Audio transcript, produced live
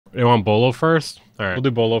You want Bolo first? All right, we'll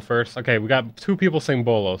do Bolo first. Okay, we got 2 people saying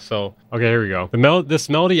Bolo, so okay, here we go. This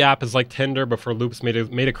melody app is like Tinder, but for loops. Made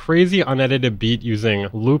a crazy unedited beat using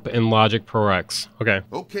Loop and Logic Pro X. Okay.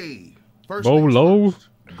 Okay. First Bolo.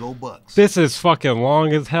 Go Bucks. This is fucking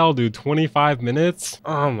long as hell, dude. 25 minutes.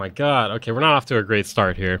 Oh my god. Okay, we're not off to a great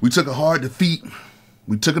start here. We took a hard defeat.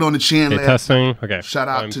 We took it on the chin. Okay, testing. Okay. Shout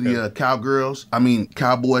out to the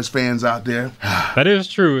Cowboys fans out there. That is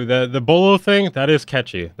true. The Bolo thing, that is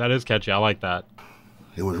catchy. That is catchy. I like that.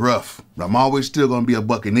 It was rough, but I'm always still going to be a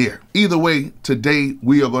Buccaneer. Either way, today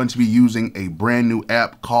we are going to be using a brand new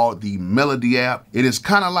app called the Melody app. It is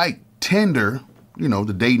kind of like Tinder, you know,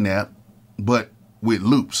 the dating app, but with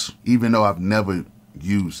loops, even though I've never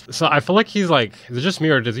used. So I feel like he's like, is it just me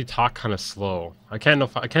or does he talk kind of slow? I can't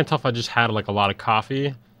tell if I just had like a lot of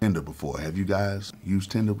coffee. Tinder before. Have you guys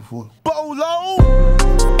used Tinder before? Bolo!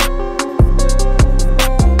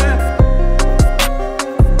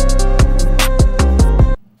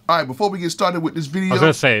 All right, before we get started with this video, I was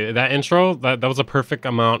gonna say that intro, that was a perfect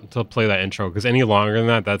amount to play that intro, because any longer than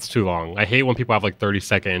that, that's too long. I hate when people have like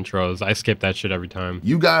 30-second intros. I skip that shit every time.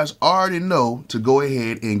 You guys already know to go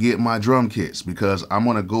ahead and get my drum kits, because I'm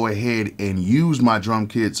gonna go ahead and use my drum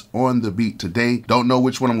kits on the beat today. Don't know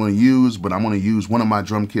which one I'm gonna use, but I'm gonna use one of my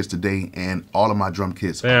drum kits today, and all of my drum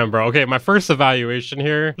kits. Damn, bro. Okay, my first evaluation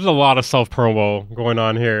here. There's a lot of self-promo going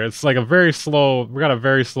on here. It's like we got a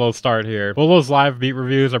very slow start here. Bolo's live beat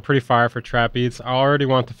reviews are pretty fire for trap beats. I already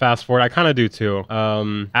want to fast forward. I kind of do too.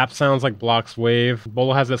 App sounds like blocks wave.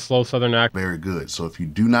 Bolo has that slow southern act. Very good. So if you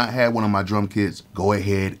do not have one of my drum kits, go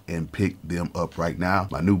ahead and pick them up right now.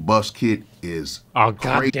 My new bus kit is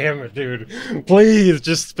god damn it, dude. Please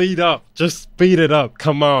just speed up. Just speed it up.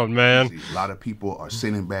 Come on, man. A lot of people are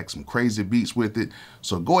sending back some crazy beats with it.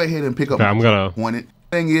 So go ahead and pick up. Okay, I'm gonna want it.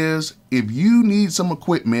 Thing is, if you need some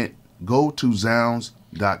equipment, go to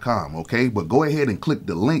Zounds.com, okay? But go ahead and click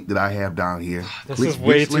the link that I have down here. This is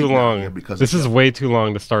way too long. This is way too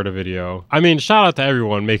long to start a video. I mean, shout out to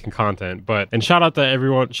everyone making content, and shout out to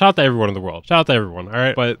everyone in the world. Shout out to everyone, all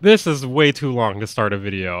right? But this is way too long to start a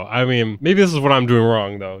video. I mean, maybe this is what I'm doing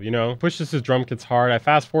wrong though, you know? Push this drum kits hard. I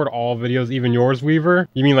fast forward all videos, even yours, Weaver.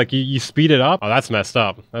 You mean like you speed it up? Oh, that's messed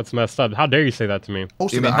up. That's messed up. How dare you say that to me?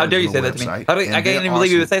 How dare you say that to me? I can't even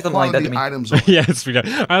believe you would say something like that to me. Yeah, speed up.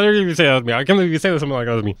 How dare you say that to me? I can't believe you say something like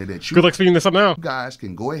that to me. Good luck speeding this up now. You guys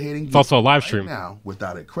can go ahead and get it's also a live stream now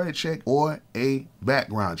without a credit check or a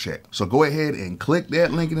background check. So go ahead and click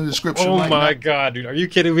that link in the description. Oh my god, dude. Are you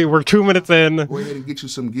kidding me? We're 2 minutes in. Go ahead and get you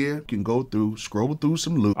some gear. You can go through, scroll through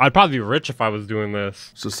some loot. I'd probably be rich if I was doing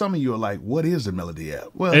this. So some of you are like, what is the Melody app?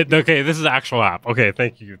 Well, okay, this is an actual app. Okay,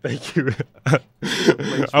 thank you. Thank you.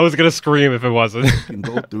 I was going to scream if it wasn't. You can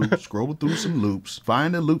go through, scroll through some loops,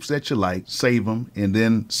 find the loops that you like, save them, and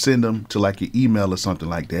then send them to like your email or something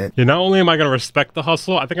like that. Yeah, not only am I going to respect the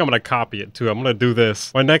hustle, I think I'm going to copy it too. I'm going to do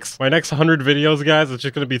this. My next 100 videos, guys, it's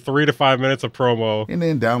just going to be 3 to 5 minutes of promo. And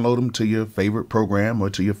then download them to your favorite program or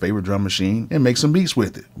to your favorite drum machine and make some beats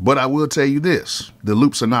with it. But I will tell you this, the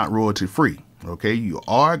loops are not royalty free. Okay, you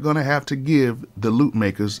are going to have to give the loop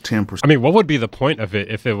makers 10%. I mean, what would be the point of it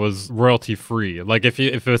if it was royalty free? Like if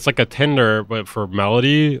it's like a Tinder, but for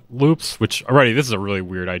melody loops, which already, this is a really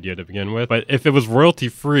weird idea to begin with. But if it was royalty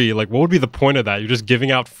free, like what would be the point of that? You're just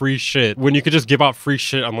giving out free shit when you could just give out free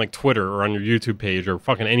shit on like Twitter or on your YouTube page or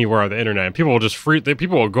fucking anywhere on the internet. And people will just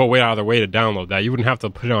people will go way out of their way to download that. You wouldn't have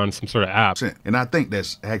to put it on some sort of app. And I think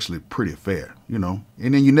that's actually pretty fair, you know?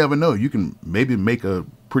 And then you never know, you can maybe make a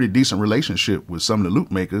pretty decent relationship with some of the loop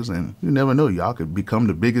makers, and you never know, y'all could become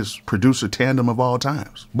the biggest producer tandem of all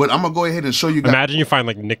times. But I'm gonna go ahead and show you guys. Imagine you find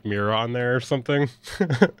like Nick Mira on there or something.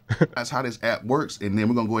 That's how this app works, and then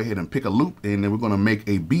we're gonna go ahead and pick a loop, and then we're gonna make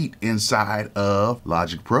a beat inside of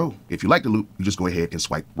Logic Pro. If you like the loop, you just go ahead and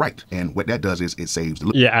swipe right, and what that does is it saves the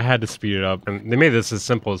loop. Yeah, I had to speed it up, and they made this as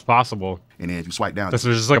simple as possible. And then if you swipe down, this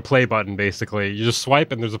is just like a play button, basically. You just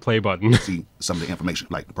swipe and there's a play button. See some of the information,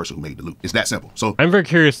 like the person who made the loop. It's that simple. So I'm very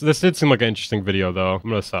curious. This did seem like an interesting video, though. I'm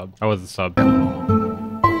gonna sub. I was a sub.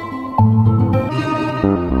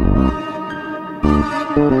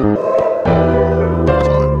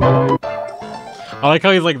 I like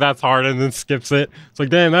how he's like, that's hard, and then skips it. It's like,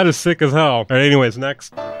 damn, that is sick as hell. All right, anyways,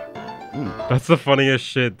 next. That's the funniest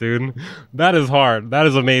shit, dude. That is hard. That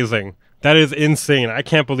is amazing. That is insane. I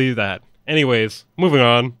can't believe that. Anyways, moving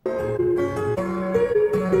on.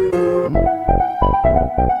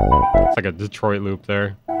 It's like a Detroit loop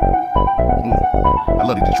there. I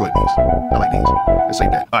love the Detroit beats. I like these. Let's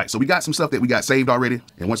save that. All right, so we got some stuff that we got saved already.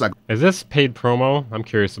 And once I Is this paid promo? I'm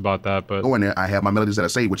curious about that, but go in there, I have my melodies that I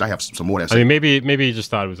saved, which I have some more that I I saved mean, maybe you just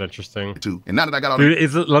thought it was interesting too. And now that I got all Dude,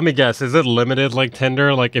 is it, let me guess, is it limited like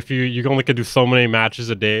Tinder? Like if you only could do so many matches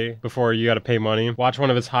a day before you got to pay money? Watch one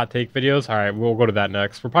of his hot take videos. All right, we'll go to that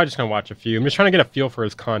next. We're probably just gonna watch a few. I'm just trying to get a feel for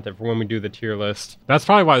his content for when we do the tier list. That's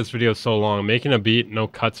probably why this video is so long. Making a beat, no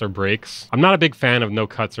cuts or breaks. I'm not a big fan of no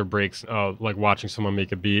cuts or breaks. Like watching someone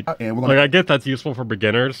make a beat. And we're Like I get that's useful for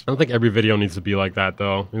beginners. I don't think every video needs to be like that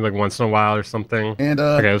though. Maybe like once in a while or something. And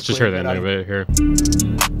okay, let's just hear the end of it here.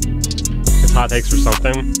 His hot takes or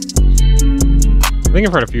something. I think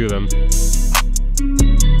I've heard a few of them.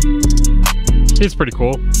 He's pretty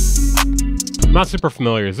cool. I'm not super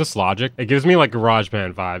familiar. Is this Logic? It gives me like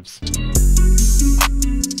GarageBand vibes.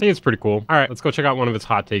 I think it's pretty cool. All right, let's go check out one of his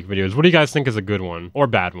hot take videos. What do you guys think is a good one or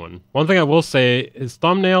bad one? One thing I will say is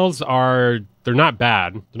thumbnails they're not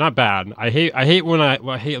bad. They're not bad. I hate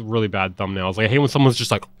really bad thumbnails. Like I hate when someone's just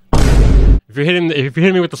like, if you're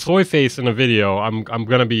hitting me with the soy face in a video, I'm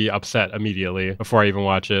gonna be upset immediately before I even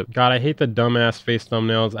watch it. God, I hate the dumbass face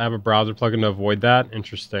thumbnails. I have a browser plugin to avoid that.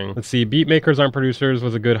 Interesting. Let's see. Beat makers aren't producers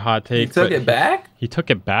was a good hot take. He took it back? He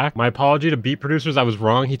took it back. My apology to beat producers. I was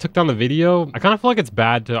wrong. He took down the video. I kind of feel like it's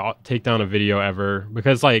bad to take down a video ever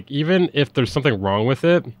because like even if there's something wrong with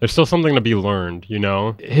it, there's still something to be learned, you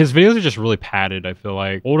know? His videos are just really padded, I feel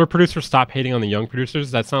like. Older producers stop hating on the young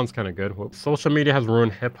producers. That sounds kind of good. Whoops. Social media has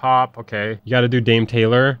ruined hip hop. Okay. You got to do Dame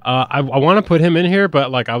Taylor. I want to put him in here,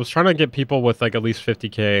 but like I was trying to get people with like at least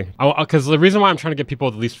 50K. Because the reason why I'm trying to get people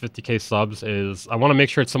with at least 50K subs is I want to make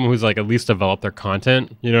sure it's someone who's like at least developed their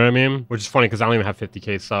content. You know what I mean? Which is funny because I don't even have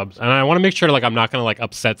 50K subs. And I want to make sure like I'm not going to like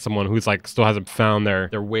upset someone who's like still hasn't found their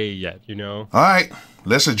way yet, you know? All right,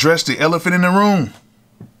 let's address the elephant in the room.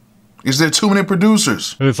 Is there too many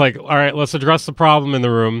producers? And it's like, all right, let's address the problem in the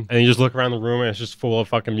room. And you just look around the room and it's just full of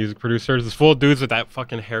fucking music producers. It's full of dudes with that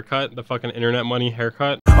fucking haircut, the fucking internet money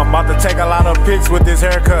haircut. I'm about to take a lot of pics with this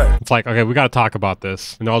haircut. It's like, okay, we got to talk about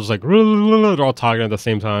this. And they're all just like, they're all talking at the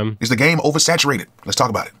same time. Is the game oversaturated? Let's talk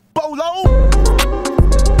about it. Bolo!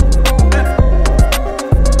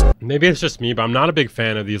 Maybe it's just me, but I'm not a big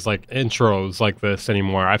fan of these like intros like this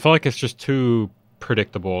anymore. I feel like it's just too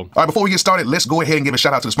predictable. All right, before we get started, let's go ahead and give a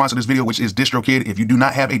shout out to the sponsor of this video, which is DistroKid. If you do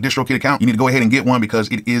not have a DistroKid account, you need to go ahead and get one because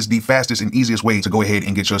it is the fastest and easiest way to go ahead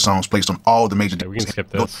and get your songs placed on all the major. Yeah, we can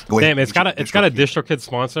skip this. Go ahead. Damn, it's got a DistroKid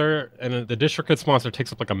sponsor, and the DistroKid sponsor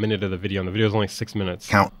takes up like a minute of the video, and the video is only 6 minutes.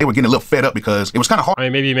 They were getting a little fed up because it was kind of hard. I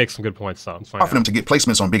mean, maybe you make some good points, though. Hard for them to get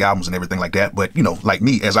placements on big albums and everything like that. But you know, like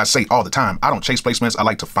me, as I say all the time, I don't chase placements. I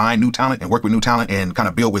like to find new talent and work with new talent and kind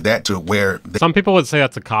of build with that to where. Some people would say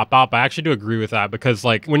that's a cop out, but I actually do agree with that because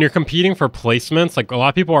like when you're competing for placements, like a lot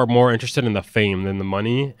of people are more interested in the fame than the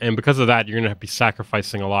money, and because of that you're gonna be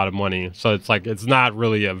sacrificing a lot of money. So it's like it's not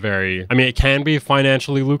really a very, I mean, it can be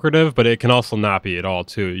financially lucrative, but it can also not be at all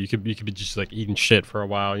too. You could be just like eating shit for a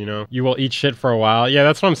while, you know? You will eat shit for a while. Yeah,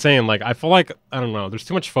 that's what I'm saying. Like I feel like, I don't know, there's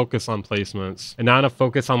too much focus on placements and not enough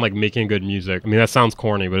focus on like making good music. I mean, that sounds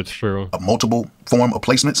corny, but it's true. A multiple form of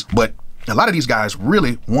placements, but a lot of these guys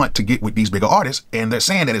really want to get with these bigger artists, and they're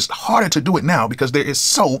saying that it's harder to do it now because there is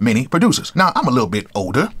so many producers. Now, I'm a little bit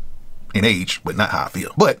older in age, but not how I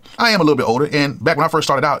feel. But I am a little bit older, and back when I first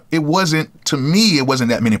started out, it wasn't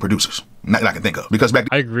that many producers. Not that I can think of, because back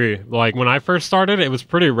I agree. Like when I first started, it was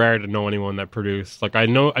pretty rare to know anyone that produced. Like I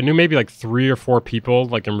knew maybe like 3 or 4 people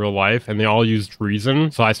like in real life, and they all used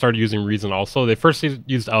Reason. So I started using Reason also. They first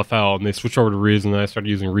used FL, and they switched over to Reason, and I started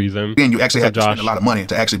using Reason. And you actually have to spend a lot of money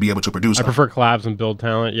to actually be able to produce. I prefer collabs and build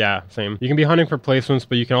talent. Yeah, same. You can be hunting for placements,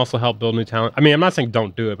 but you can also help build new talent. I mean, I'm not saying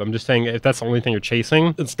don't do it, but I'm just saying if that's the only thing you're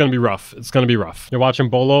chasing, it's gonna be rough. It's gonna be rough. You're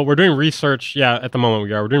watching Bolo. We're doing research. Yeah, at the moment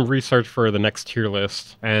we are. We're doing research for the next tier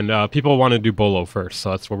list, and people want to do Bolo first, so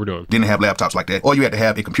that's what we're doing. Didn't have laptops like that, or you had to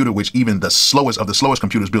have a computer, which even the slowest of the slowest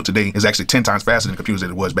computers built today is actually 10 times faster than computers that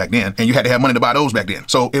it was back then, and you had to have money to buy those back then.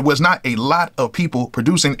 So it was not a lot of people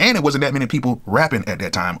producing, and it wasn't that many people rapping at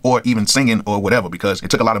that time, or even singing or whatever, because it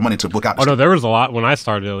took a lot of money to book out. Oh no, there was a lot when I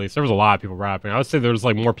started. At least there was a lot of people rapping. I would say there was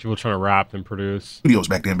like more people trying to rap than produce. Studios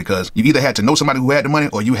back then, because you either had to know somebody who had the money,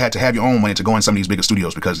 or you had to have your own money to go in some of these bigger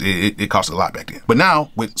studios, because it costed a lot back then. But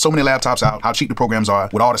now, with so many laptops out, how cheap the programs are,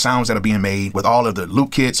 with all the sounds that are are being made with all of the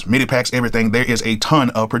loop kits, MIDI packs, everything. There is a ton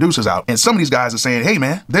of producers out. And some of these guys are saying, hey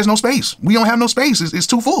man, there's no space. We don't have no space. It's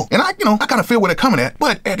too full. And I kind of feel where they're coming at.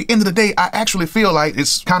 But at the end of the day, I actually feel like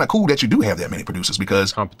it's kind of cool that you do have that many producers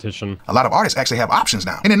because competition. A lot of artists actually have options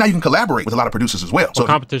now. And then now you can collaborate with a lot of producers as well. So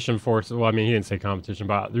competition forces, well, I mean, he didn't say competition,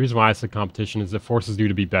 but the reason why I said competition is it forces you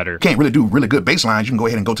to be better. Can't really do really good bass lines. You can go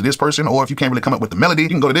ahead and go to this person, or if you can't really come up with the melody, you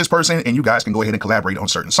can go to this person and you guys can go ahead and collaborate on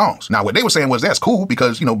certain songs. Now, what they were saying was that's cool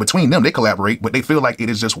because, between them, they collaborate, but they feel like it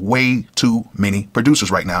is just way too many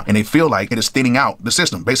producers right now. And they feel like it is thinning out the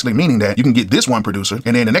system, basically meaning that you can get this one producer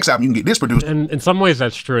and then the next album you can get this producer. And in some ways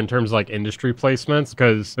that's true in terms of like industry placements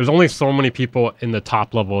because there's only so many people in the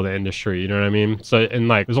top level of the industry, you know what I mean? So, and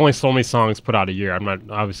like, there's only so many songs put out a year.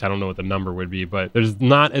 Obviously I don't know what the number would be, but there's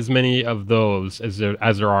not as many of those as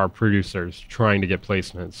there are producers trying to get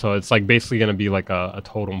placements. So it's like basically going to be like a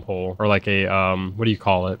totem pole or like a, what do you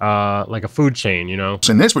call it? Like a food chain,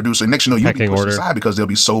 So next producer, next you'll be pushed aside because there'll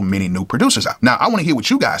be so many new producers out. Now, I want to hear what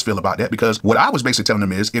you guys feel about that because what I was basically telling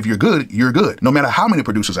them is if you're good, you're good. No matter how many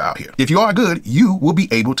producers are out here. If you are good, you will be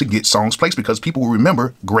able to get songs placed because people will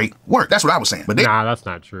remember great work. That's what I was saying. But nah, that's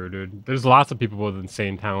not true, dude. There's lots of people with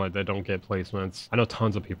insane talent that don't get placements. I know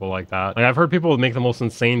tons of people like that. Like I've heard people make the most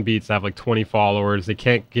insane beats that have like 20 followers. They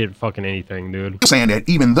can't get fucking anything, dude. You're saying that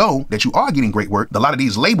even though that you are getting great work, a lot of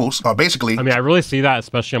these labels are basically... I mean, I really see that,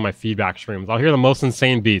 especially on my feedback streams. I'll hear the most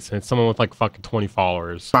insane beats and it's someone with like fucking 20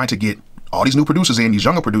 followers. Trying to get all these new producers in, these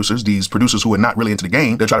younger producers, these producers who are not really into the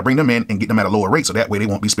game, they'll try to bring them in and get them at a lower rate so that way they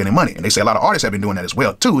won't be spending money. And they say a lot of artists have been doing that as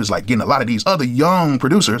well too, is like getting a lot of these other young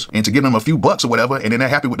producers and to give them a few bucks or whatever, and then they're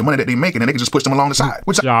happy with the money that they make and then they can just push them along the side.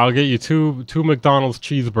 Yeah, I'll get you two McDonald's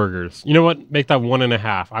cheeseburgers. You know what? Make that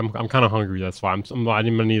 1.5. I'm kind of hungry, that's why. I'm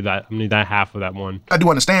gonna need that. I'm gonna need that half of that one. I do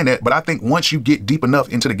understand that, but I think once you get deep enough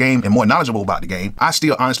into the game and more knowledgeable about the game, I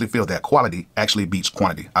still honestly feel that quality actually beats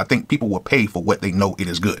quantity. I think people will pay for what they know it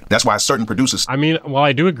is good. That's why certain producers... I mean, well,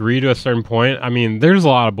 I do agree to a certain point. I mean, there's a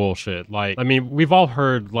lot of bullshit. Like, I mean, we've all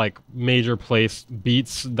heard like major place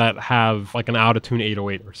beats that have like an out-of-tune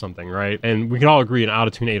 808 or something, right? And we can all agree an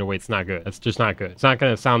out-of-tune 808 is not good. It's just not good. It's not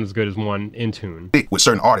going to sound as good as one in tune. With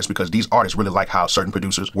certain artists because these artists really like how certain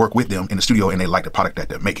producers work with them in the studio and they like the product that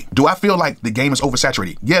they're making. Do I feel like the game is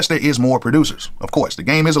oversaturated? Yes, there is more producers. Of course, the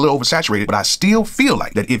game is a little oversaturated, but I still feel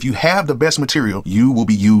like that if you have the best material, you will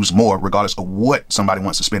be used more regardless of what somebody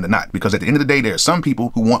wants to spend or not. Because at the end of the day, there's some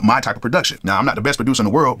people who want my type of production. Now, I'm not the best producer in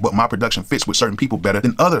the world, but my production fits with certain people better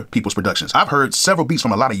than other people's productions. I've heard several beats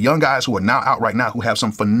from a lot of young guys who are now out right now who have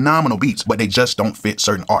some phenomenal beats, but they just don't fit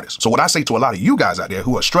certain artists. So what I say to a lot of you guys out there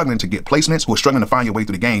who are struggling to get placements, who are struggling to find your way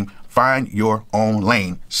through the game, find your own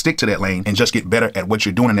lane, stick to that lane, and just get better at what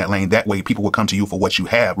you're doing in that lane. That way people will come to you for what you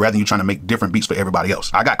have rather than you trying to make different beats for everybody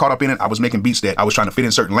else. I got caught up in it. I was making beats that I was trying to fit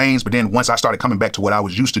in certain lanes, but then once I started coming back to what I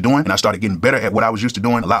was used to doing and I started getting better at what I was used to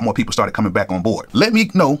doing, a lot more people started coming back on board. Let me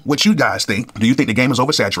know what you guys think. Do you think the game is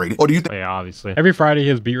oversaturated, or do you think... Yeah, obviously. Every Friday he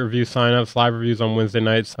has beat review signups, live reviews on Wednesday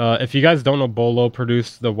nights. If you guys don't know, Bolo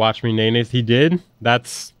produced the Watch Me Nays. He did.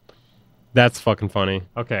 That's fucking funny.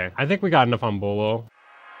 Okay, I think we got enough on Bolo.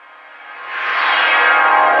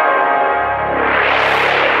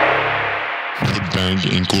 Bang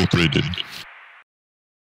Incorporated.